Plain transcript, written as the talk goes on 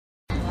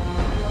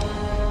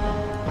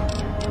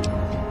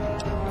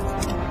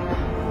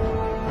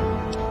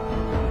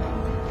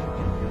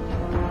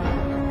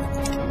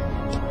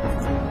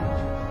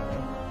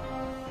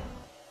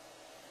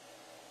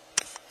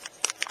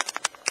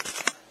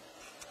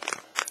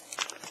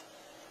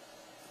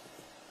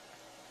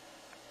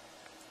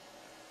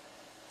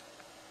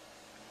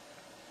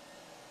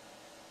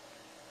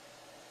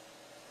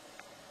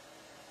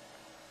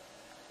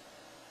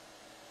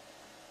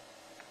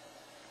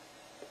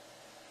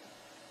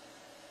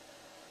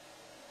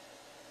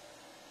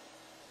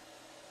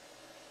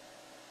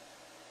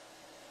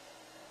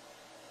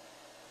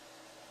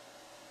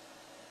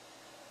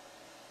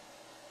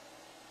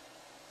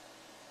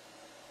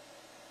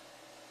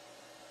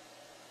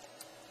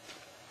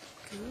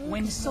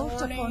When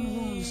salt upon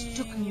wounds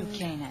took New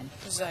Canaan,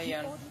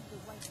 Zion.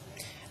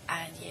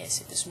 And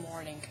yes, it is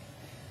morning.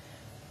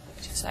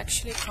 It has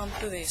actually come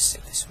to this.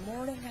 It is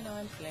morning and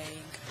I'm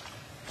playing.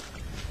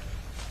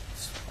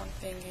 So one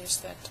thing is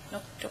that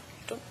no,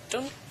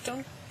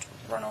 don't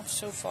run off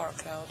so far,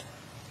 Cloud,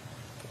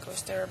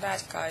 because there are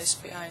bad guys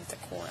behind the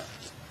corner.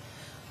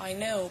 I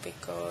know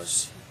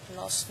because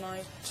last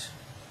night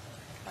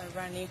I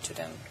ran into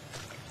them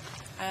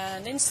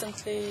and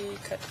instantly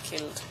got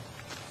killed.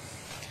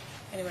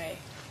 Anyway,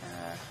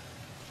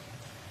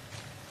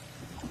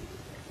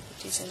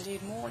 it is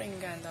indeed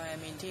morning and I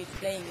am indeed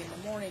playing in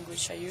the morning,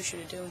 which I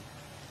usually don't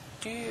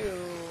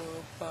do,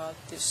 but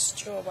this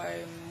job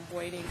I'm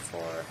waiting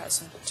for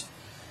hasn't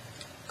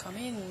come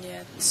in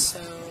yet, so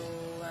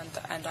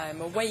and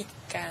I'm awake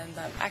and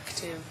I'm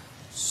active,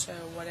 so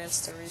what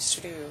else there is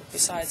to do?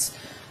 Besides,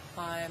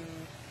 I'm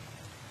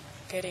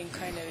getting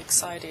kind of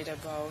excited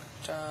about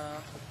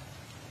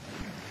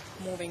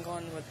moving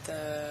on with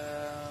the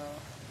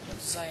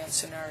Zion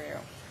scenario.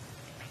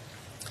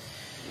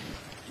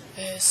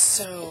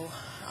 So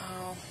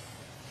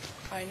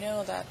I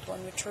know that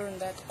when we turn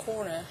that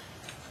corner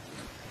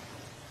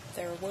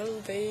there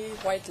will be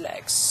white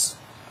legs.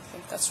 I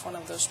think that's one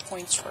of those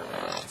points where we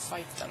have to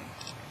fight them.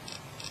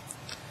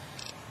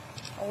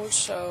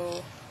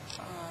 Also,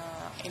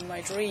 in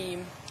my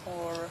dream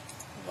or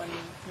when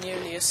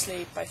nearly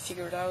asleep, I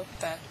figured out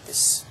that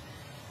this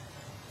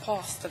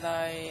path that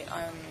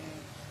I'm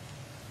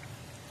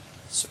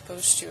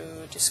supposed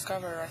to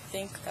discover, I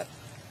think that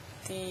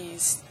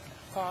these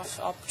paths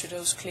up to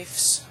those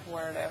cliffs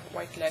where the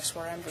white legs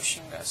were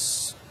ambushing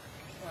us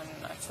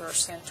when I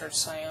first entered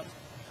Zion.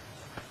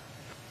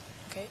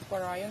 Okay,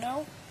 where are you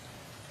now?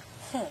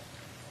 Okay.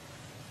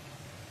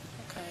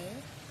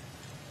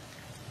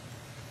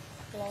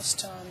 Last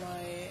time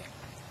I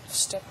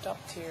stepped up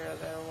here,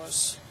 there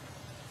was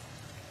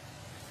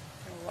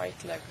a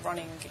white leg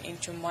running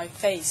into my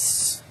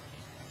face,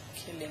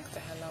 killing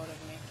the hell out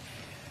of me.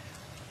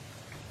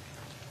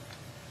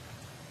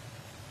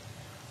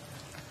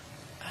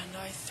 And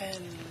I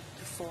fell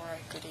before I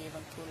could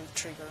even pull the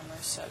trigger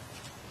myself.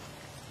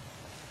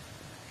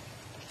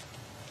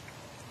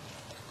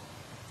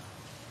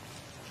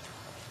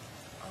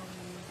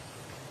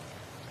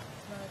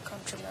 I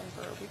can't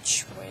remember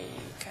which way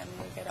can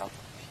we get up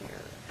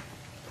here.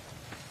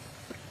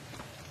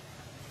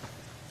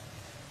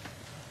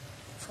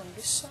 From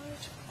this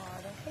side?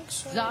 I don't think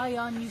so.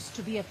 Zion used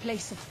to be a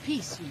place of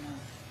peace, you know.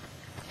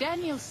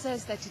 Daniel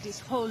says that it is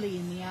holy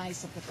in the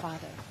eyes of the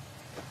Father.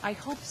 I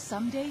hope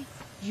someday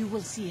you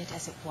will see it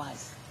as it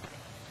was.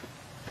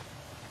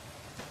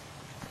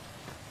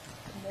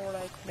 More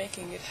like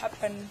making it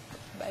happen,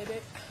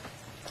 baby.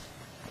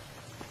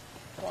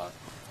 What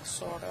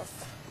sort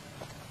of?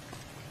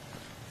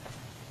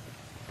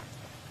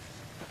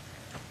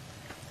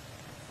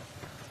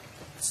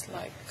 It's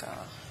like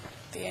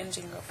the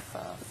ending of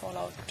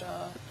Fallout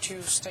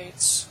 2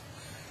 states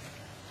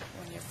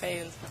when you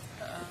fail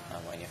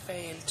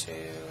to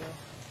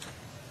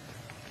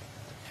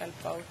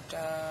help out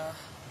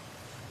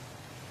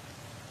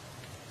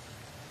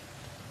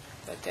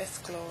the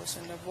death clause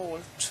in the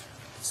vault.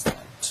 Is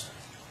that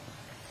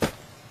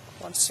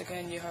once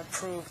again you have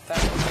proved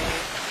that the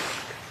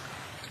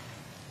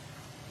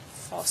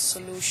fast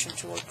solution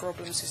to all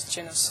problems is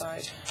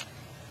genocide.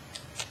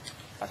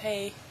 But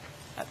hey,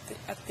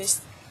 at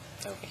this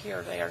over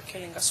here they are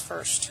killing us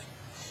first.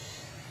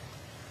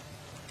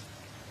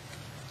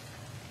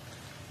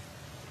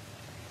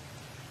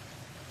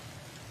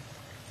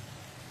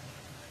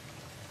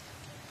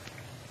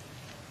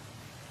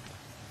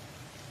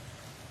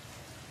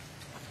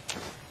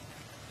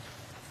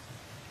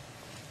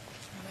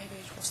 Maybe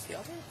it was the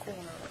other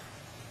corner.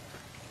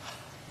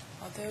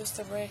 Are those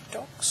the red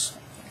dogs? I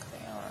think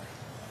they are.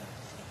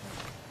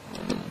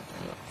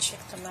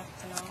 Check the map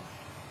now.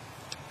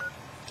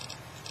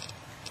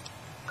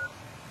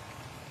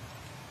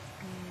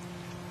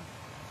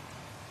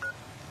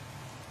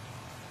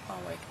 Oh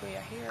wait, we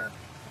are here.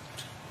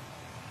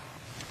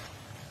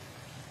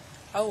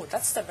 Oh,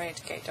 that's the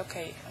red gate.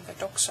 Okay, and the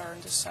docks are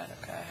on this side.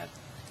 Okay, I had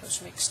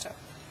those mixed up.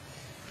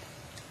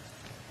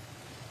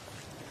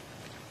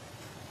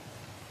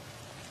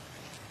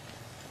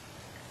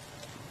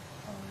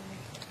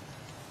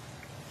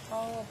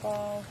 How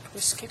about we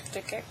skip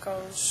the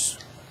geckos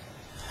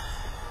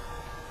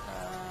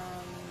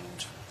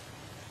and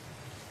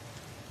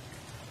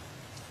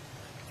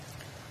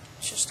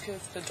just go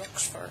to the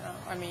docks for now.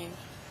 I mean,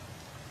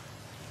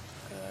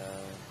 go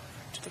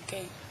to the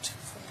gate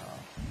for now.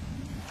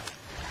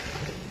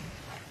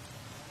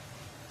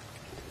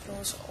 There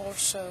was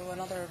also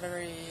another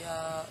very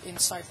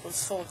insightful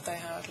thought I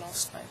had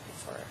last night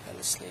before I fell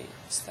asleep,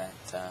 is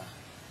that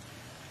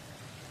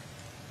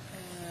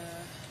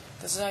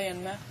the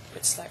Zion map,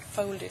 it's like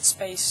folded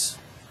space,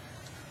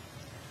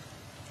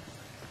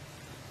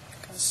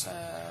 because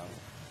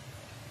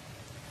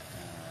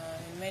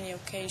in many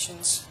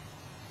occasions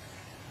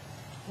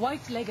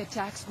White leg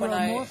attacks grow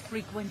more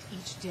frequent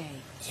each day.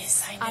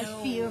 Yes, I know.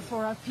 I fear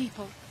for our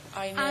people.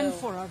 I know. And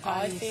for our I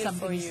valley if feel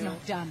something for is you.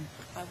 not done.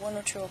 I want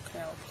to talk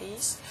now,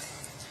 please.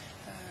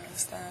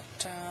 Is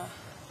that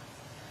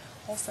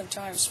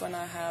oftentimes when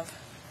I have...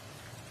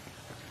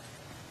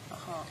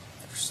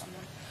 there's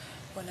someone.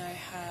 When I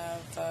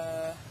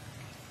have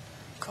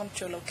come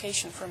to a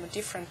location from a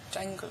different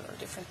angle or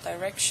different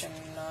direction,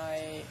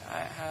 I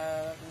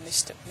have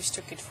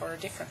mistook it for a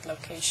different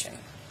location.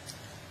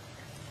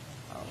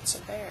 Oh, it's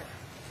a bear.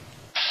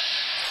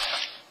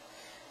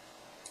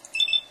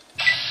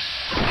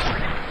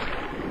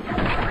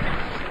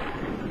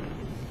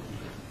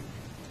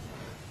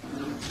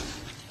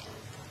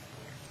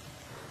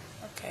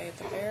 Okay,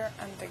 the bear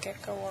and the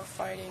gecko are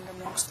fighting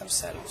amongst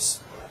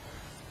themselves.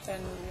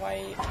 Then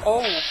why...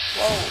 Oh,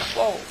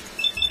 whoa.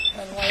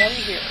 Then why are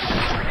you here?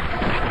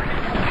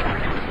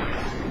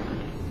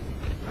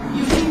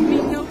 You leave me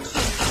no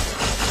choice.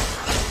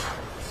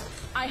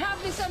 I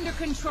have this under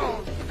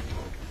control.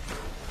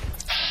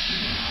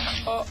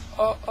 Oh.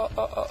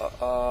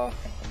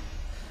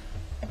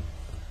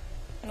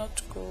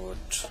 Not good.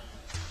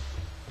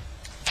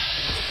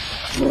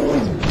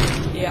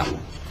 Yeah.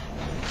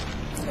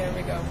 There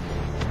we go.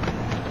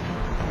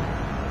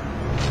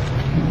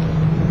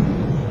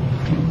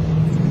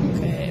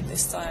 Okay,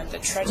 this time the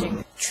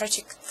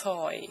tragic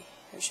toy,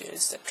 which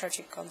is the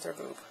tragic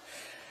underboob.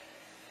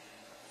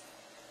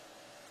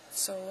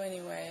 So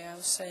anyway, I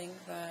was saying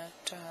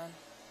that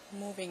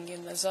moving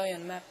in the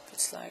Zion map,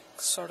 it's like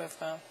sort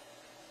of a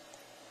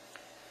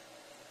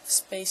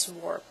space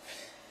warp,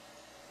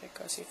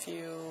 because if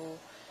you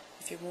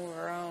move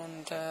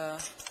around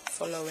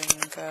following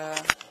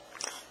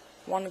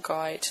one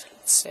guide,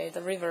 let's say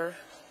the river,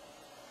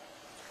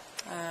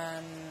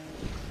 and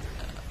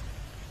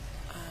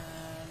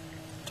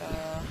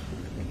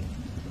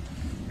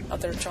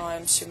other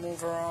times you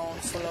move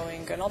around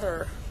following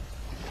another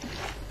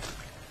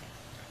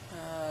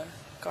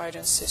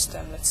guidance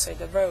system, let's say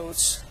the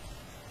roads,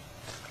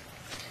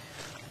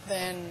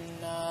 then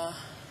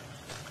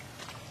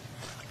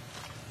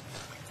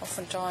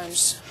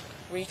oftentimes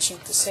reaching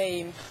the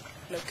same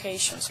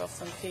locations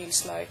often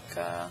feels like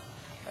a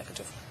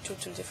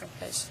totally different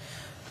place.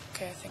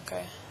 Okay, I think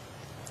I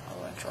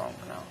went wrong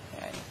now.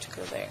 Yeah, I need to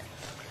go there.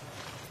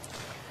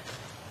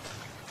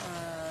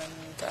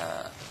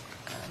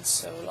 And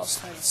so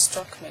last night it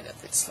struck me that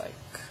it's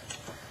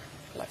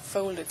like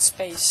folded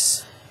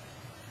space.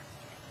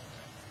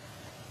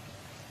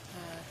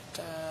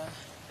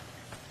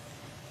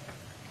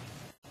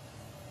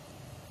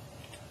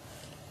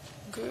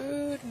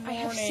 Good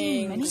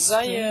morning,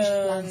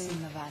 Zion.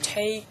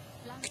 Take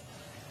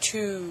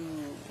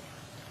 2.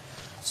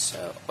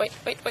 So wait,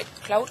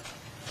 Cloud.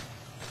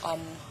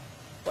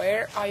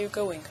 Where are you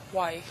going?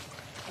 Why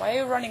are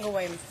you running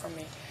away from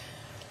me?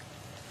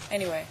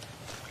 Anyway,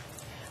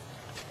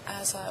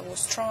 as I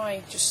was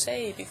trying to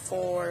say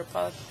before,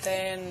 but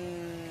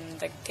then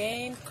the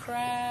game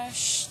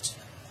crashed,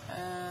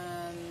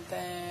 and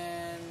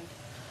then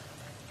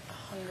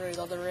 100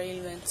 other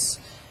ailments.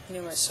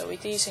 Anyway, so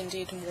it is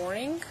indeed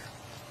morning.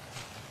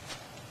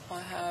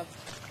 I have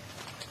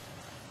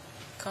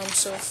come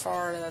so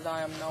far that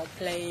I am now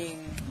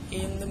playing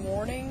in the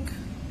morning.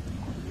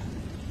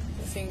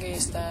 The thing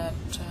is that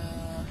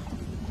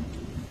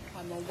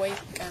I'm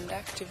awake and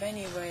active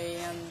anyway,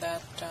 and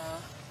that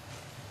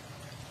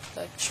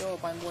that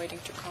job I'm waiting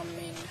to come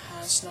in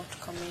has not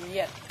come in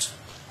yet.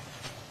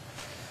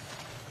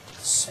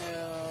 So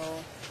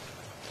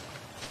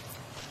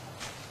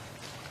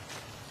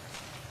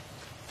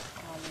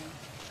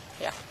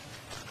yeah.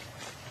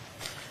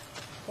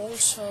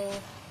 Also,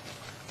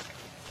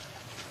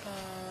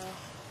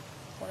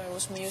 what I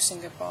was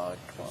musing about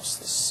was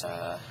this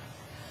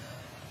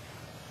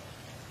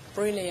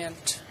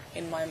brilliant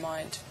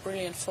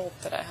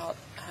thought that I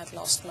had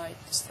last night,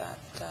 is that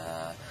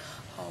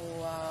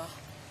how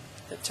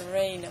the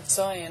terrain of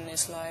Zion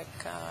is like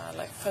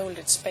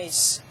folded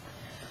space,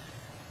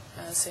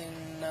 as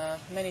in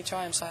many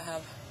times I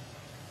have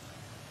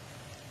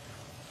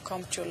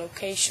come to a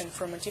location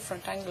from a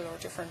different angle or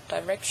different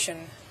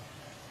direction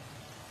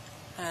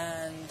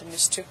and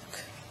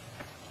mistook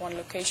one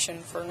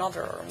location for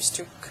another, or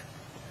mistook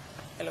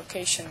a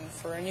location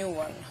for a new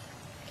one.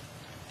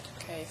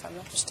 Okay, if I'm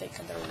not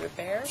mistaken, there were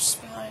bears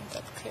behind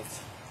that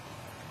cliff.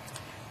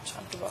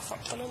 Time to buff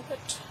up a little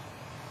bit.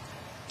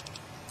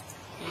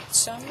 Eat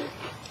some.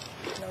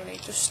 No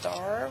need to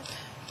starve.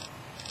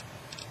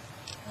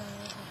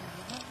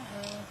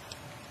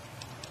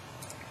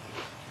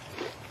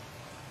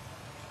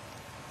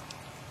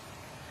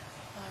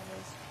 I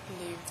will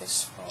leave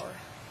this for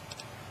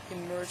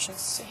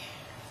emergency.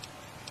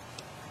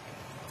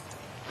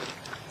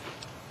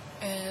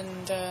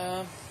 And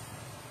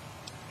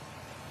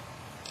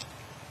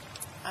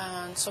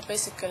so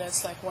basically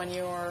it's like when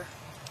you're,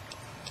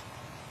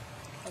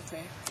 let me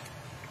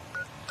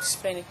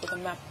explain it with a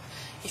map.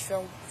 If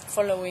you're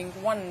following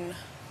one,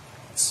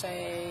 let's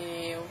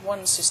say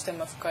one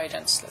system of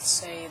guidance, let's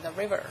say the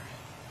river,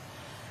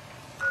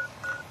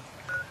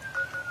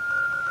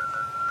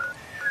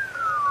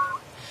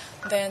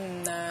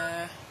 then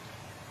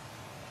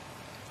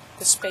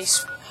the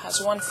space has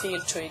one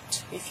feel to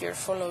it. If you're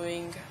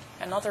following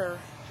another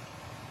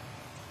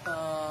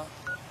I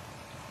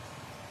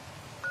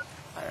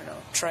don't know,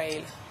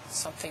 trail,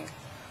 something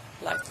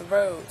like the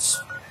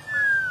roads,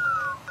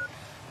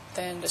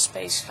 then the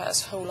space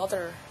has a whole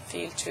other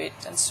feel to it,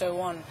 and so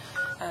on.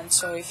 And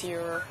so if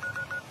you're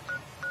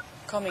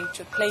coming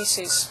to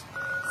places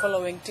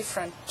following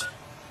different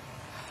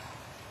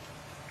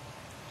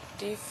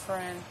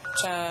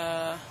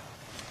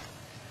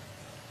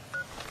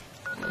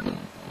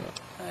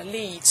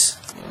leads,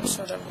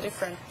 sort of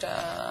different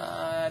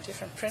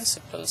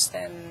principles,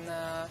 then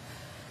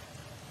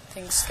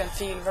things can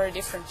feel very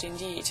different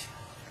indeed.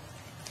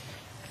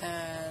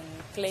 And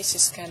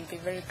places can be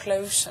very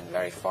close and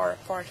very far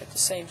apart at the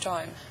same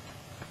time.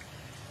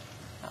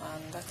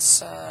 And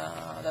that's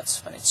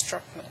when it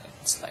struck me.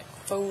 It's like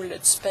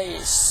folded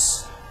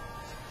space,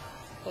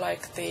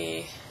 like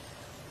the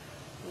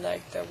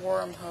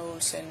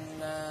wormholes in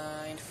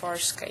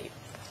Farscape.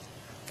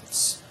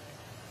 It's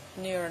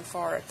near and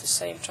far at the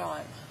same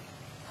time.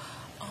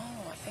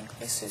 Oh, I think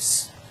this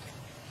is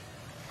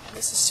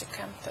the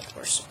camp that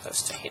we're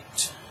supposed to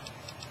hit.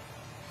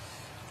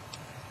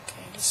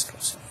 Okay, this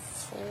goes in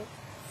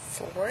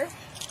forward.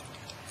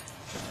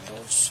 And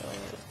also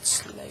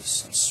let's lay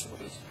some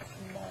sweet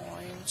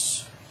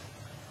mines.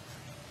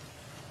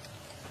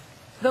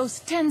 Those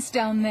tents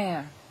down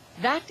there,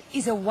 that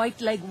is a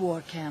White Leg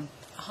war camp.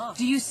 Aha.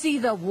 Do you see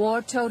the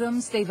war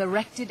totems they've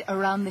erected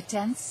around the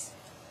tents?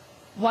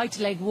 White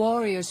Leg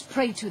warriors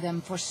pray to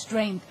them for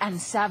strength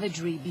and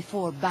savagery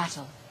before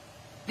battle.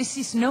 This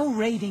is no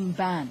raiding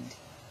band.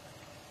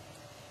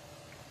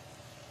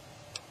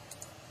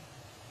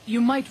 You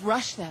might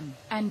rush them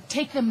and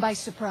take them by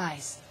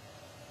surprise.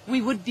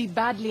 We would be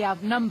badly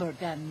outnumbered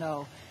then,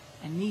 though,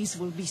 and these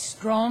will be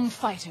strong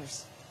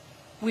fighters.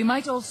 We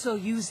might also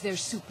use their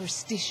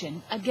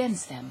superstition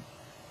against them.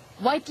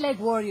 White Leg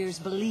warriors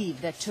believe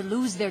that to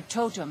lose their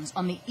totems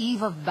on the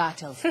eve of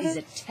battle is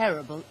a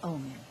terrible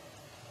omen.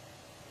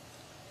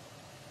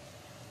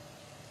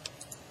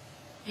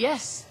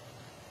 Yes,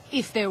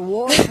 if their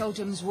war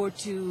totems were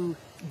to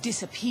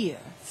disappear,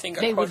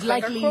 they would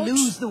likely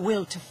lose the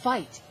will to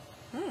fight.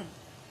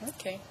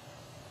 Okay.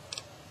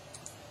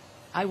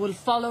 I will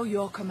follow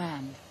your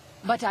command,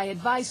 but I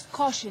advise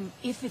caution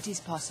if it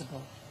is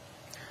possible.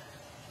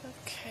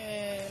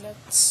 Okay,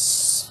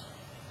 let's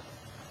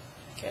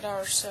get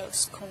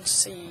ourselves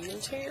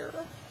concealed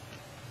here.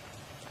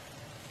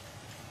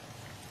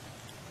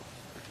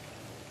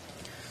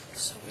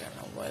 So we are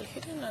now well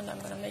hidden, and I'm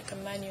going to make a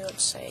manual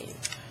save.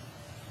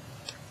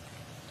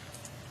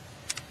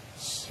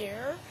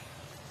 Here.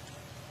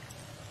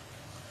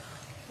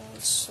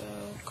 Also,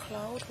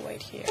 Cloud,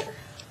 wait here.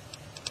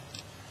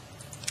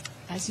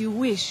 As you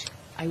wish.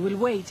 I will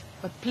wait,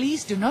 but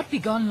please do not be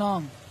gone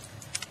long.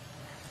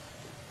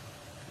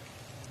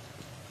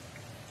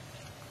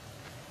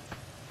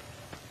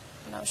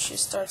 Now she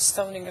starts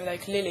sounding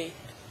like Lily.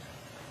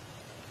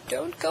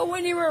 Don't go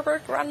anywhere where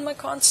Grandma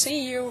can't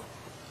see you.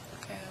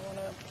 Okay, I want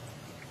to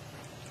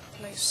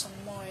place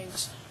some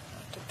mines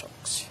at the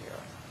docks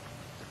here.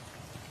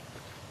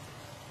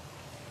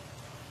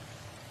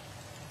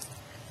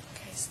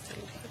 Okay,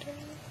 still hidden.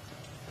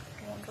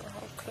 Wonder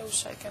how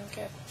close I can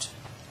get.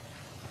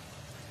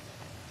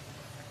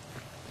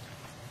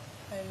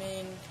 I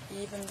mean,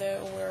 even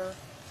though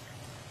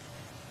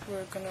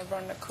we're gonna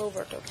run a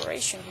covert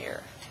operation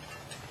here,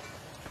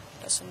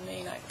 doesn't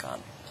mean I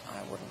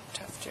wouldn't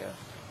have to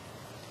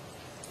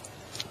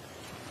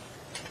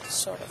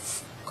sort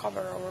of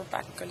cover our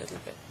back a little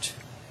bit.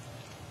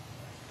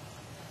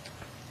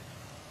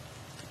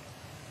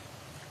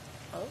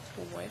 Oh,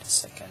 wait a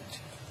second.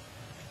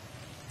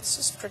 This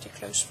is pretty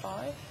close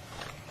by,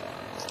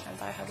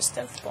 and I have a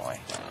stealth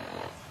boy.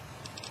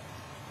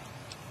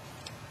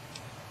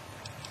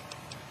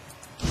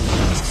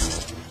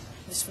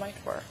 This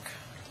might work.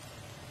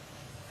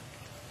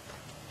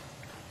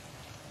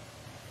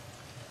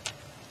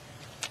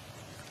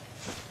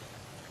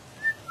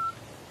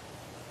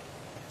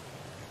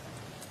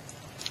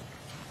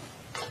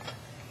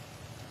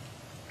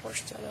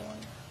 Where's the other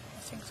one? I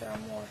think there are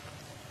more.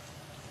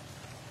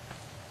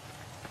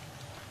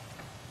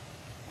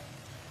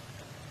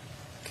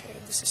 Okay,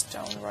 this is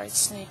downright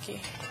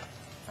sneaky.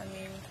 I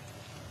mean,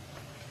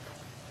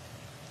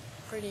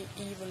 pretty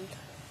evil.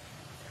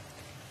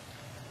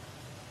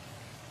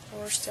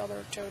 Where's the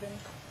other totem?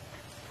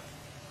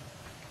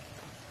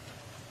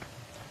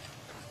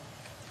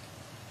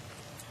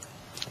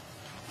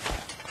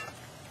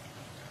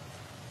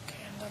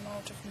 Okay, and I'm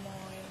out of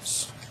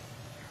mines.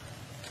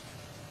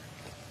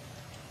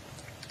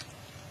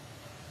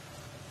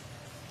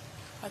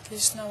 At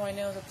least now I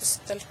know that the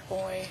stealth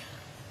boy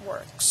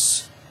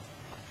works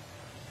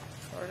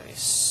for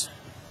this.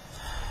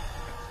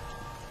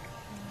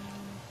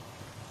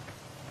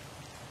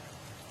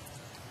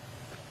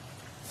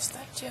 Is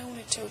that the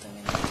only totem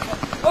in the camp?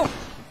 Oh!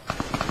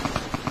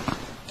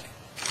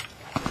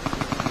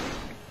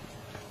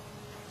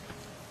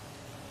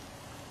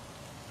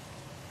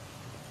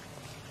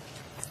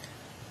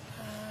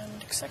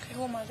 And exactly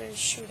whom are they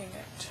shooting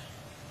at?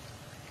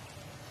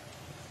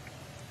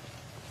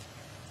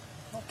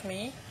 not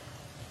me.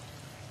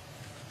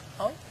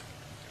 Oh.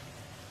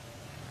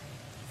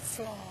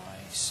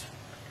 Flies.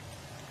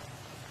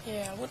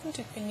 Yeah, wouldn't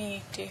it be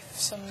neat if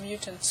some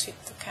mutants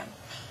hit the camp?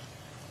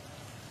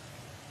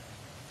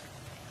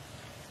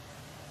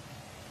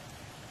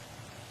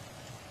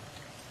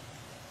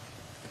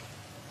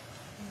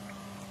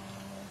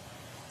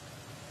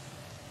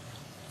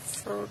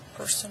 Third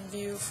person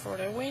view for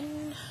the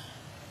win.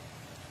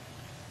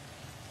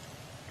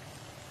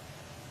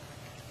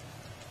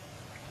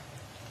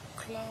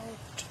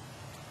 Cloud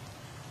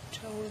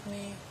told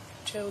me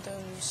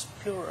totems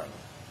plural.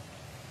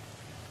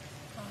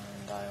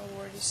 And I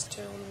already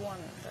stole one.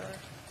 There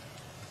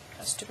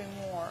has to be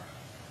more.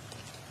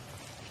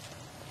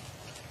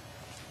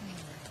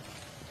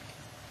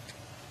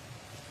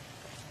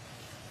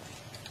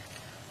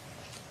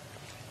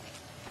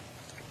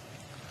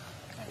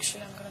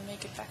 Actually, I'm gonna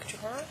make it back to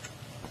her.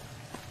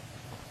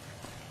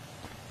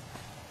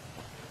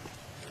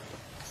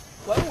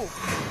 Whoa!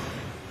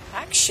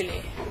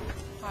 Actually,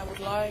 I would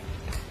like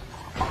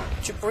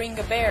to bring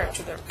a bear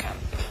to their camp.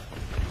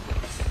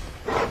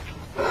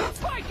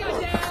 Fight,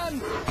 goddamn!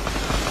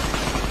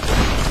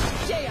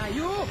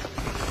 J.I.U.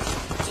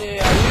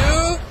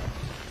 J.I.U.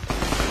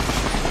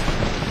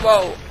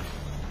 Whoa.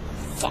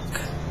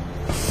 Fuck.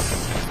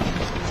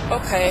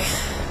 Okay.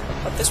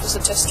 But this was a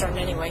test run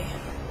anyway.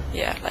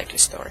 Yeah, likely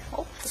story.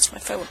 Oh, that's my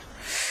phone.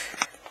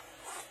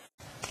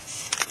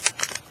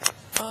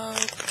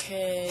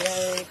 Okay,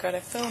 I got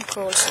a phone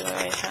call, so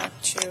I had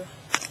to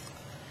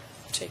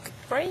take a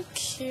break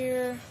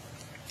here.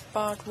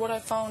 But what I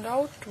found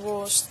out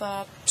was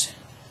that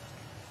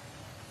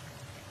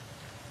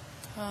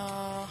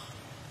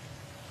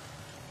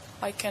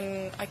I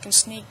can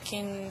sneak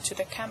into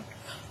the camp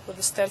with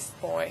a stealth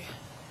boy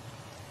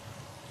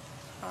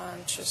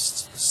and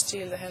just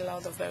steal the hell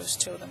out of those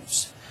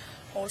totems.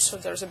 Also,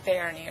 there's a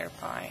bear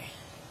nearby.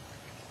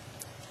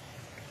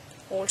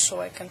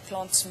 Also, I can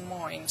plant some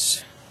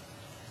mines.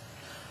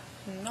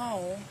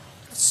 Now,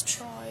 let's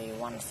try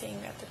one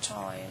thing at a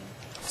time.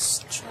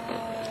 Let's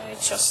try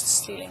just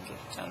stealing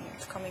it and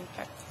coming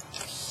back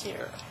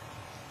here.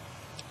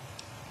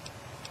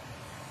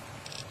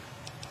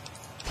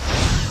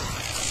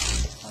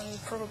 I'm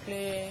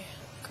probably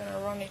gonna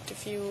run it a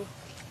few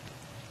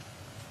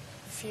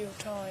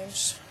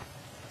times.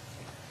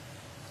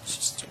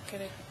 Just to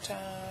get it,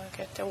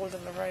 get all the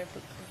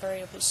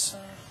variables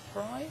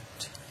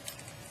right.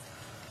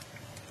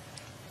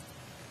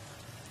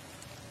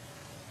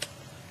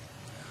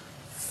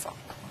 Fuck,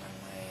 one of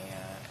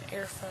my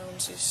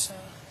earphones is.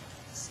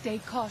 Stay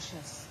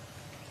cautious.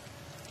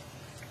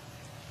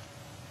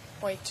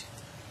 Wait,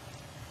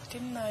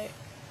 didn't I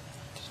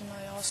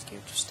ask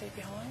you to stay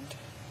behind?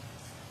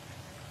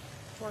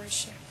 Where is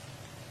she?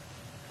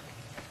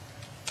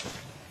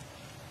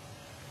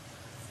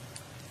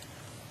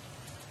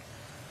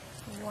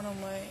 One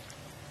of my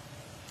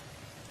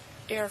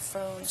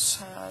earphones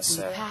has.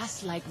 We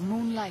pass like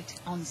moonlight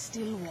on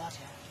still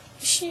water.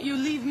 She. You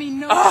leave me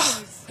no Ah,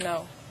 choice.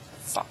 no.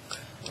 Fuck.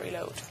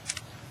 Reload.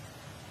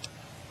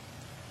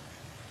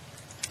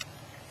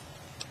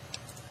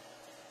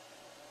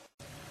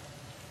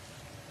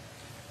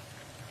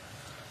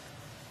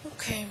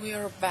 Okay, we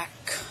are back.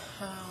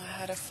 I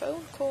had a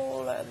phone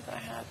call that I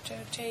had to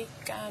take,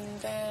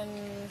 and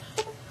then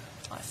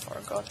I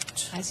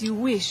forgot. As you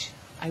wish.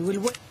 I will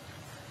wait.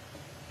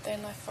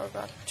 Then I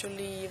forgot to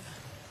leave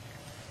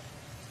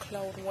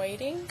Cloud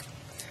waiting.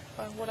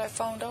 But what I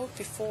found out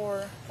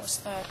before was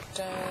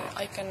that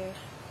I can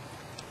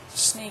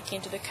sneak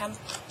into the camp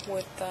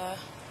with a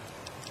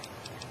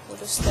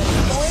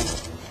stealth boy,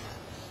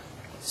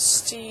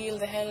 steal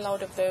the hell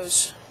out of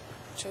those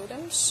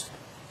totems.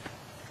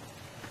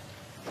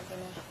 I'm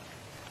gonna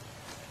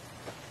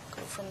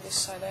go from this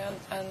side,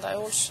 and I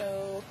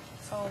also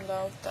found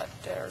out that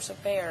there's a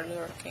bear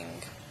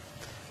lurking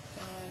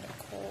behind a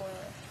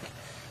corner.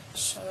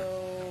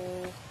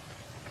 So,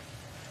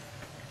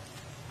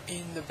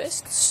 in the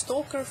best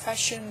stalker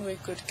fashion, we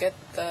could get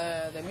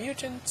the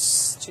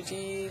mutants to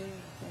deal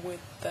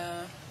with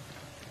the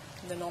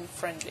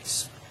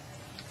non-friendlies.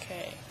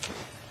 Okay.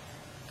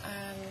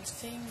 And the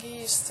thing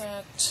is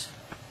that...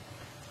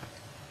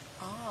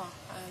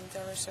 and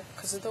there is a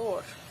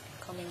cazador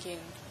coming in.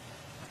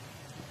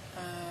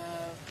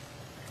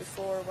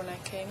 Before, when I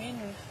came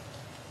in,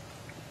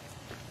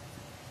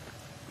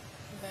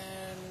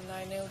 then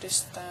I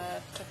noticed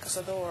that a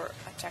cazador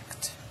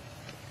attacked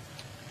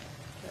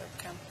their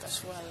camp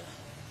as well.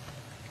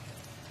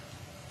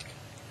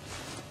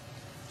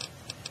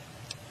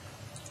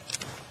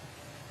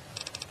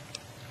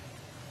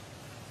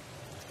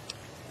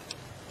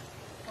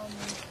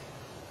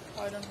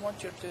 I don't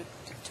want your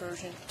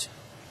detergent.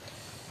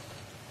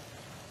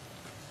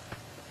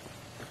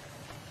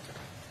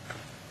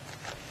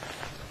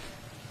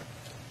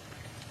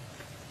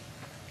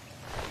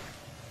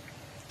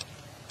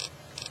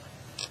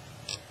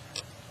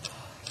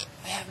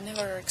 I've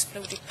never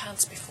exploded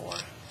pants before.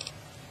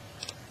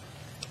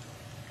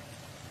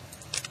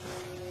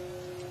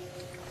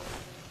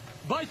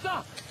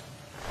 Baisa!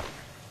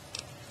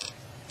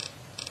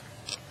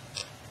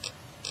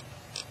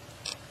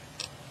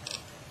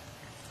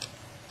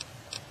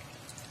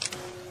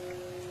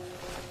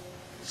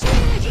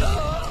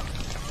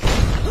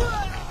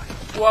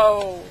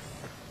 Whoa!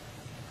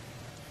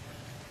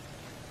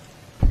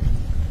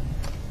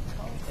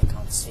 Oh, they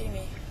can't see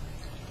me.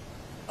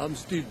 I'm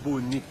still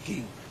born Nick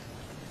King.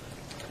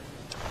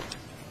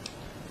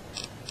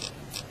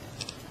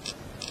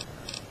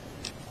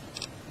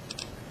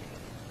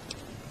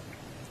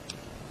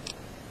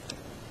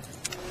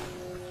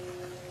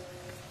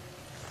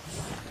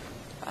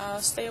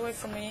 Stay away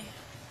from me.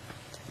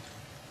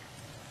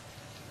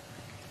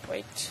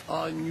 Wait.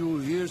 And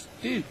you're here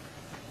still?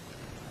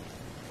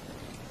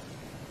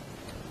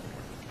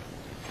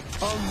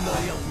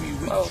 We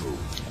withdrew.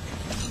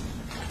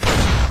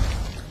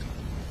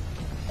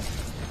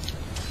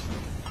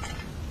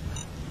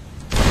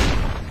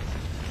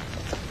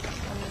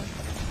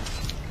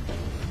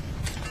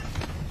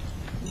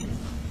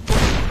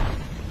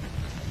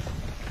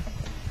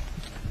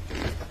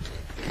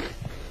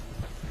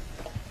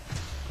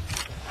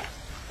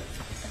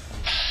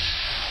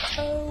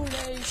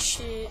 Holy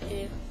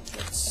shit.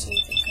 Let's see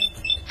if we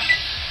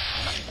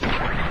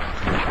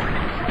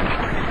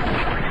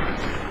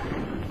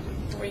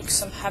can wreak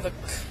some havoc.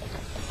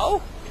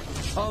 Oh!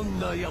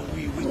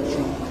 We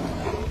withdrew.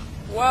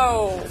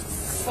 Whoa!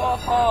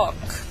 Fuck!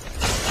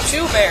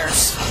 2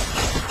 bears!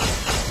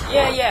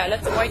 Yeah,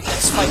 let the white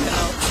guys fight them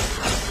out.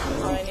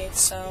 I need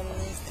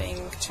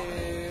something to...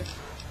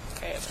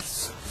 Okay,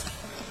 let's...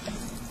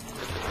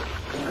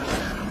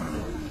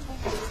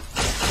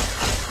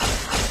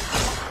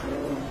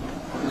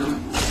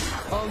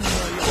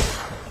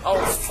 Oh,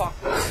 fuck.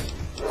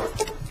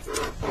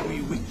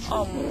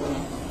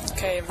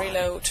 Okay,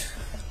 reload.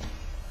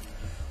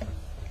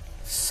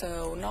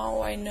 So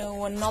now I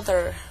know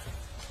another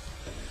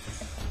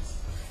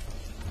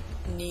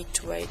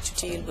neat way to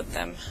deal with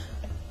them.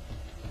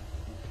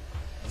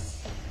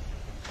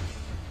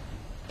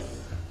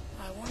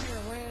 I wonder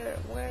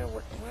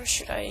where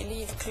should I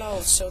leave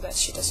Cloud so that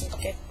she doesn't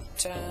get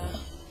in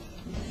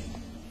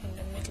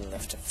the middle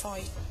of the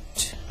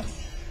fight.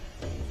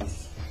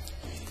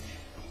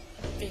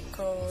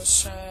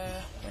 Because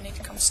when it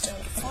comes down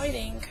to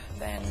fighting,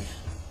 then...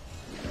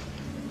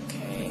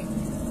 Okay...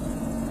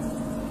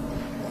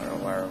 Where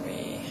were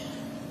we?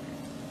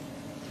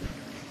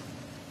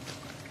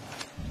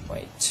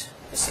 Wait,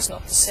 this is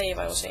not the save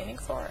I was aiming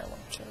for. I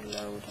want to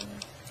load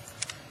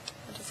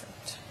a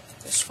different...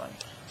 this one.